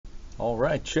All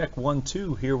right, check 1,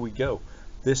 2, here we go.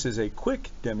 This is a quick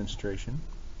demonstration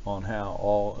on how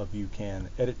all of you can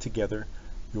edit together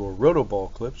your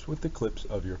Rotoball clips with the clips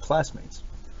of your classmates.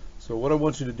 So what I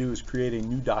want you to do is create a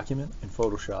new document in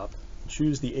Photoshop.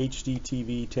 Choose the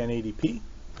HDTV 1080p.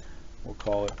 We'll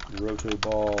call it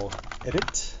Rotoball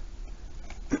Edit.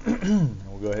 And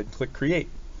we'll go ahead and click Create.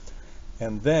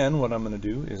 And then what I'm going to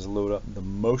do is load up the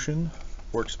Motion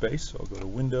workspace. So I'll go to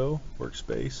Window,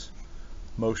 Workspace,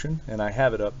 Motion, and I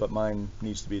have it up, but mine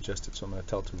needs to be adjusted, so I'm going to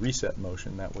tell it to reset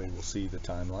motion. That way we'll see the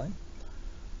timeline.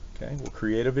 Okay, we'll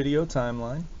create a video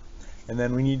timeline, and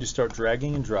then we need to start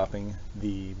dragging and dropping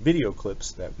the video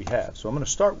clips that we have. So I'm going to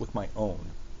start with my own.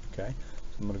 Okay,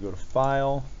 so I'm going to go to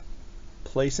File,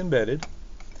 Place Embedded,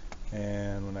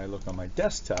 and when I look on my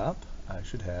desktop, I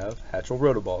should have Hatchl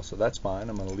Rotoball, so that's fine.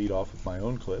 I'm going to lead off with my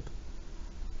own clip.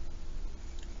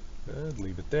 Good,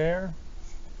 leave it there.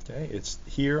 Okay, it's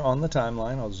here on the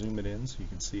timeline. I'll zoom it in so you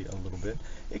can see a little bit.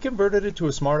 It converted it to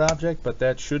a smart object, but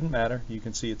that shouldn't matter. You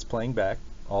can see it's playing back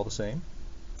all the same.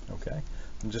 Okay,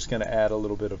 I'm just going to add a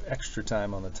little bit of extra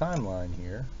time on the timeline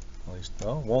here. At least,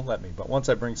 well, it won't let me, but once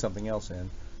I bring something else in,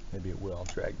 maybe it will. I'll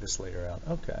drag this layer out.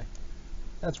 Okay,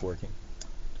 that's working.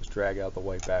 Just drag out the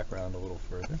white background a little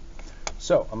further.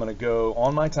 So I'm going to go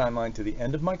on my timeline to the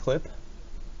end of my clip,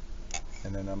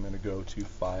 and then I'm going to go to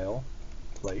File,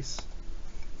 Place,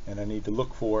 and I need to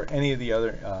look for any of the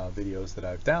other videos that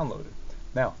I've downloaded.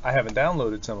 Now, I haven't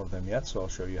downloaded some of them yet, so I'll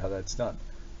show you how that's done.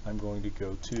 I'm going to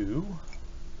go to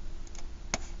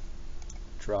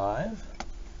Drive,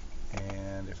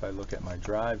 and if I look at my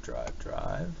Drive,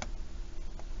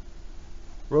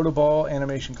 Rotoball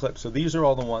animation clips. So these are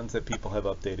all the ones that people have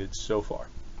updated so far.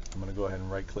 I'm going to go ahead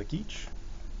and right-click each,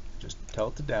 just tell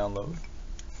it to download,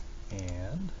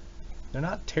 and they're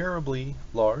not terribly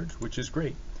large, which is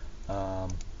great.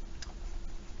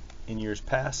 In years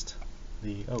past,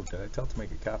 did I tell it to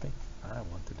make a copy? I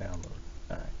want to download.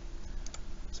 All right.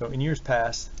 So in years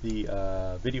past,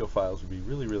 the video files would be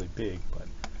really, really big, but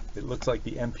it looks like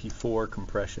the MP4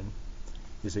 compression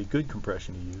is a good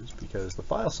compression to use because the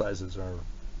file sizes are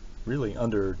really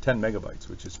under 10 megabytes,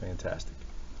 which is fantastic.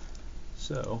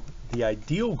 So the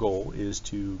ideal goal is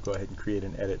to go ahead and create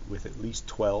an edit with at least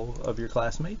 12 of your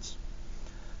classmates.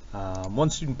 One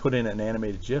student put in an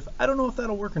animated GIF. I don't know if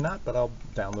that'll work or not, but I'll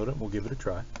download it and we'll give it a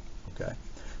try. Okay.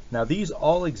 Now these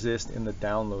all exist in the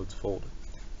Downloads folder.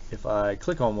 If I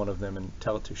click on one of them and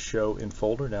tell it to show in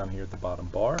folder down here at the bottom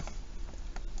bar,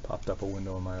 popped up a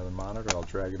window on my other monitor, I'll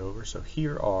drag it over. So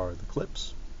here are the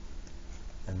clips,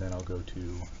 and then I'll go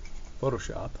to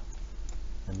Photoshop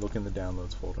and look in the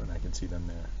Downloads folder, and I can see them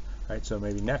there. All right, so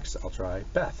maybe next I'll try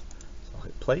Beth. So I'll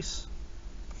hit Place,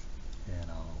 and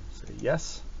I'll say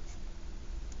yes.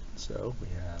 So we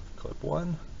have clip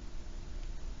 1,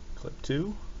 clip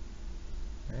 2,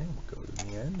 okay, we'll go to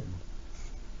the end, and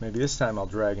maybe this time I'll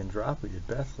drag and drop. We did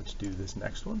Beth, let's do this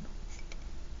next one.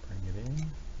 Bring it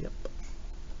in, yep.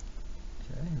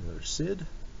 Okay, there's Sid.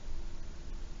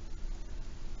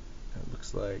 It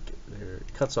looks like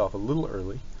it cuts off a little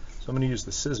early, so I'm going to use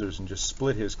the scissors and just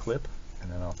split his clip, and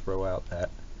then I'll throw out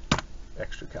that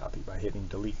extra copy by hitting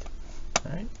delete.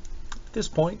 All right. At this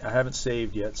point, I haven't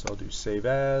saved yet, so I'll do Save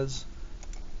As.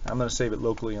 I'm going to save it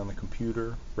locally on the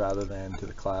computer rather than to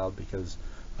the cloud because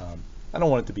I don't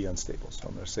want it to be unstable, so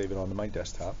I'm going to save it onto my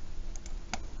desktop.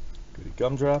 Go to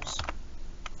Gumdrops.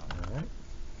 All right.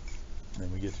 And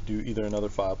then we get to do either another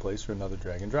file place or another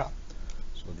drag and drop.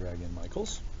 So we'll drag in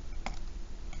Michael's.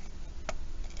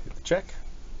 Hit the check.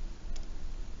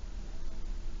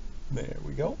 There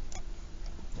we go.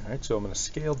 All right, so I'm going to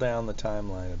scale down the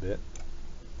timeline a bit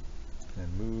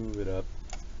and move it up.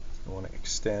 I want to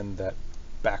extend that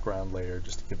background layer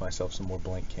just to give myself some more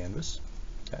blank canvas.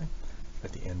 Okay,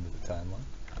 at the end of the timeline.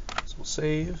 So we'll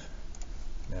save.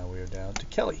 Now we are down to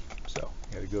Kelly. So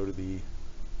you got to go to the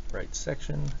right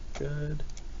section. Good.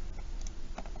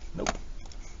 Nope.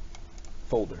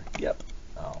 Folder. Yep.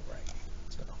 All right.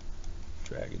 So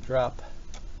drag and drop.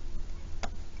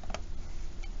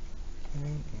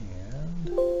 Okay,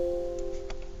 and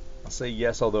I'll say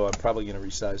yes, although I'm probably going to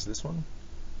resize this one.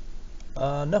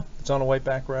 No, it's on a white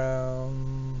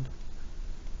background.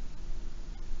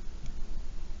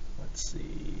 Let's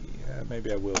see,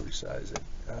 maybe I will resize it.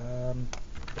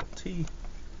 T,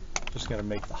 just going to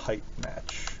make the height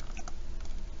match.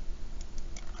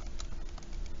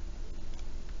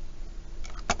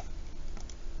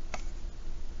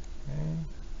 Okay,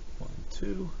 1,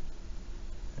 2,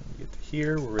 and we get to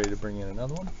here. We're ready to bring in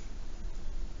another one.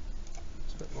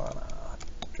 Svetlana,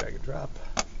 drag and drop.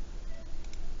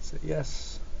 Say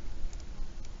yes.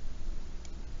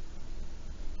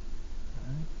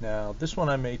 All right. Now this one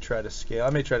I may try to scale. I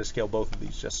may try to scale both of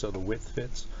these just so the width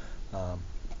fits.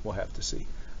 We'll have to see.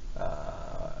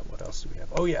 What else do we have?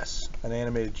 Oh yes, an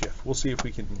animated GIF. We'll see if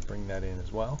we can bring that in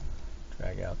as well.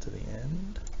 Drag out to the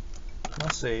end. I'll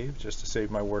save just to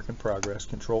save my work in progress.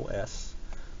 Control S.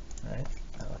 All right.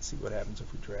 Now let's see what happens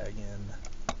if we drag in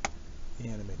the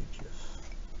animated GIF.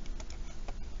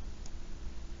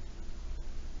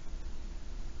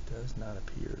 Does not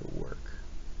appear to work.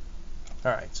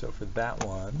 All right. So for that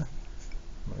one,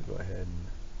 I'm going to go ahead and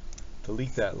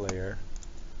delete that layer.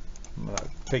 I'm going to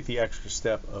take the extra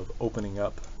step of opening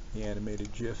up the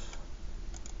animated GIF.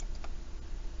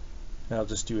 Now I'll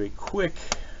just do a quick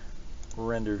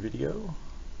render video,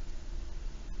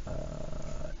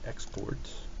 export,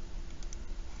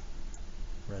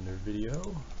 render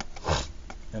video,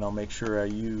 and I'll make sure I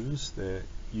use the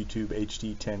YouTube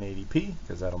HD 1080p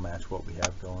because that'll match what we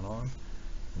have going on.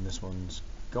 And this one's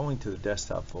going to the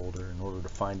desktop folder. In order to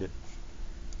find it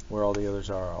where all the others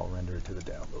are, I'll render it to the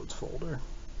downloads folder.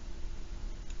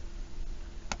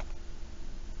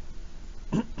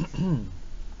 And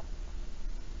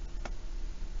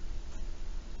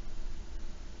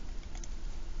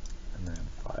then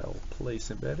file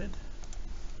place embedded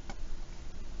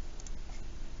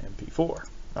MP4.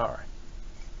 Alright,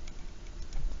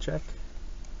 check.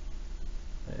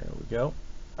 There we go.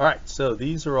 Alright, so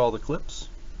these are all the clips.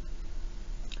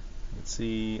 You can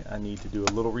see I need to do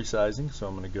a little resizing, so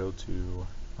I'm going to go to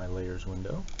my layers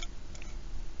window.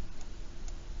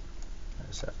 I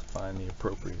just have to find the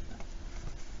appropriate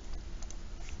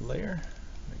layer,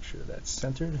 make sure that's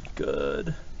centered.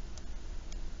 Good.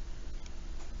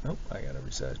 Nope, I gotta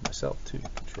resize myself too.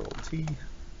 Control T.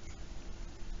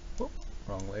 Oh,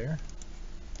 wrong layer.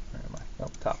 Where am I? Oh,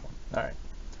 top one. Alright.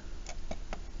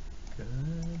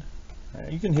 Good.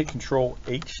 Alright, you can hit Control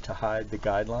H to hide the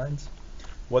guidelines.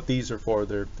 What these are for,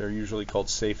 they're usually called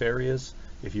safe areas.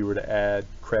 If you were to add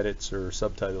credits or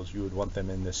subtitles, you would want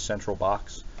them in this central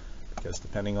box, because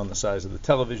depending on the size of the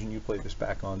television you play this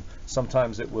back on,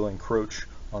 sometimes it will encroach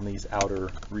on these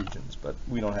outer regions, but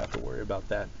we don't have to worry about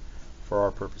that for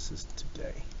our purposes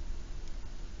today.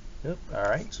 Yep.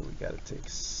 Alright, so we got to take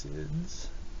SIDS,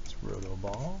 it's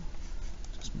Rotoball,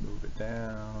 just move it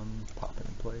down, pop it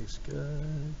in place,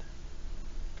 good,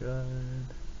 good.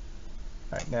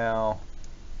 Alright, now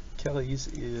Kelly's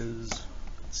is,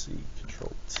 let's see,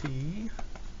 Control T.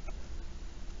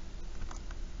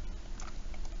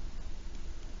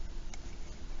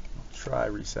 Try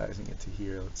resizing it to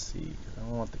here. Let's see, because I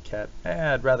don't want the cat.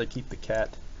 I'd rather keep the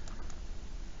cat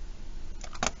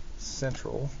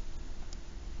central.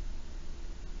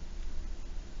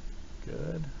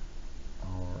 Good.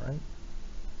 All right.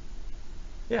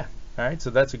 Yeah. All right. So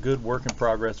that's a good work in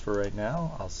progress for right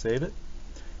now. I'll save it,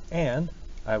 and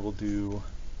I will do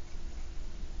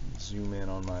zoom in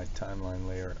on my timeline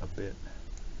layer a bit.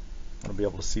 I want to be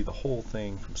able to see the whole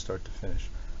thing from start to finish.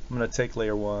 I'm going to take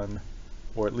layer 1,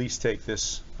 or at least take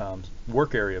this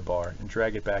work area bar and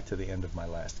drag it back to the end of my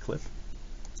last clip.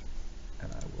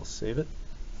 And I will save it.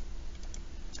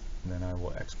 And then I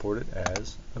will export it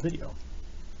as a video.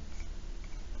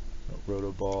 So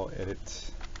Rotoball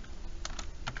edit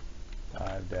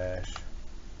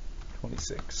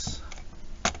 5-26.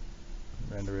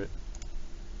 Render it.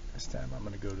 This time I'm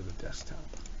going to go to the desktop.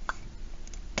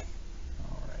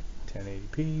 Alright,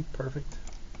 1080p, perfect.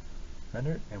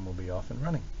 Render it, and we'll be off and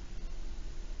running.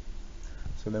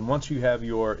 So then once you have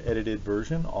your edited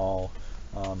version all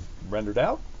rendered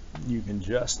out, you can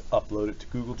just upload it to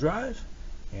Google Drive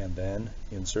and then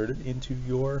insert it into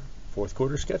your fourth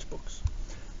quarter sketchbooks.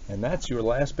 And that's your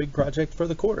last big project for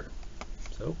the quarter.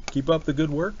 So keep up the good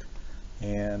work,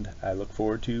 and I look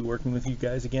forward to working with you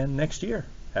guys again next year.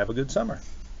 Have a good summer.